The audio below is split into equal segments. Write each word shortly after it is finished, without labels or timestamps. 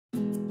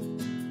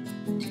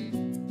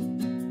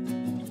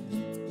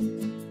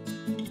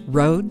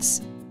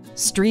roads,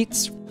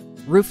 streets,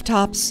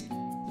 rooftops,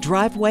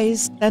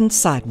 driveways, and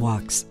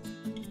sidewalks.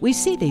 We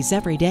see these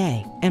every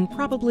day and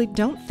probably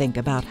don't think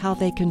about how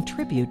they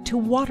contribute to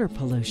water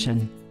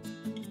pollution.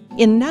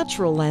 In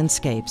natural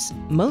landscapes,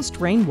 most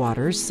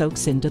rainwater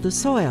soaks into the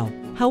soil.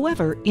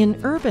 However, in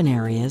urban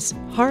areas,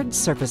 hard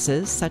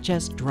surfaces such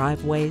as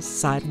driveways,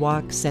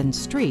 sidewalks, and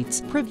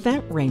streets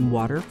prevent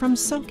rainwater from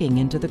soaking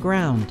into the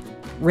ground.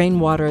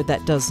 Rainwater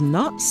that does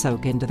not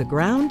soak into the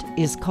ground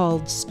is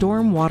called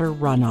stormwater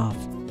runoff.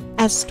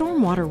 As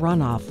stormwater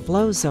runoff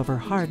flows over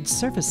hard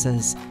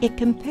surfaces, it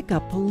can pick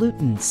up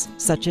pollutants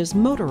such as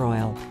motor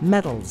oil,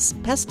 metals,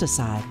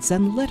 pesticides,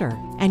 and litter,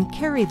 and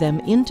carry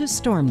them into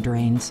storm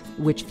drains,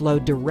 which flow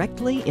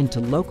directly into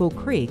local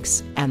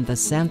creeks and the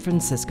San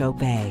Francisco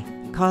Bay,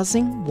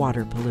 causing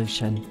water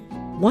pollution.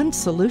 One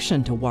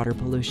solution to water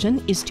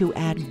pollution is to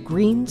add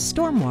green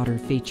stormwater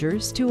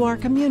features to our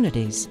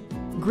communities.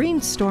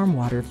 Green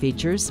stormwater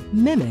features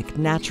mimic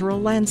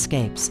natural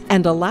landscapes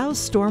and allow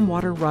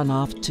stormwater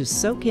runoff to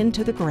soak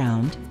into the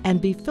ground and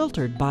be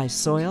filtered by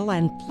soil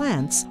and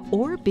plants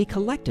or be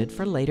collected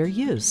for later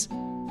use.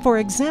 For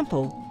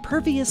example,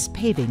 pervious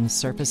paving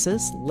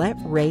surfaces let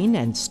rain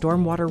and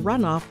stormwater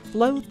runoff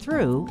flow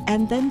through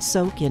and then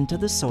soak into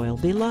the soil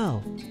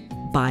below.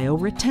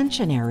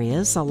 Bioretention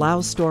areas allow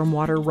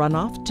stormwater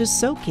runoff to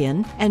soak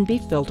in and be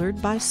filtered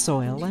by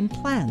soil and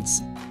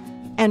plants.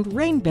 And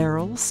rain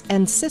barrels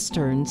and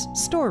cisterns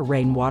store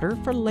rainwater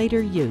for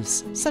later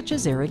use, such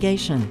as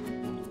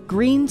irrigation.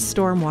 Green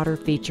stormwater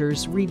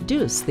features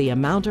reduce the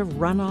amount of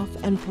runoff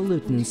and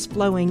pollutants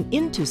flowing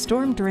into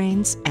storm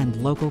drains and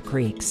local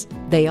creeks.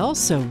 They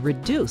also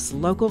reduce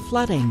local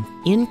flooding,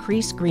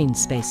 increase green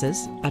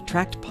spaces,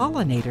 attract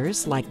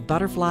pollinators like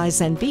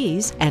butterflies and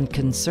bees, and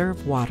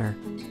conserve water.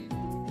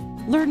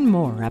 Learn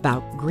more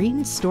about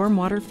green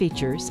stormwater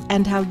features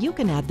and how you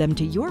can add them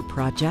to your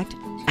project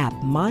at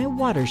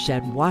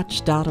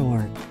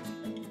mywatershedwatch.org.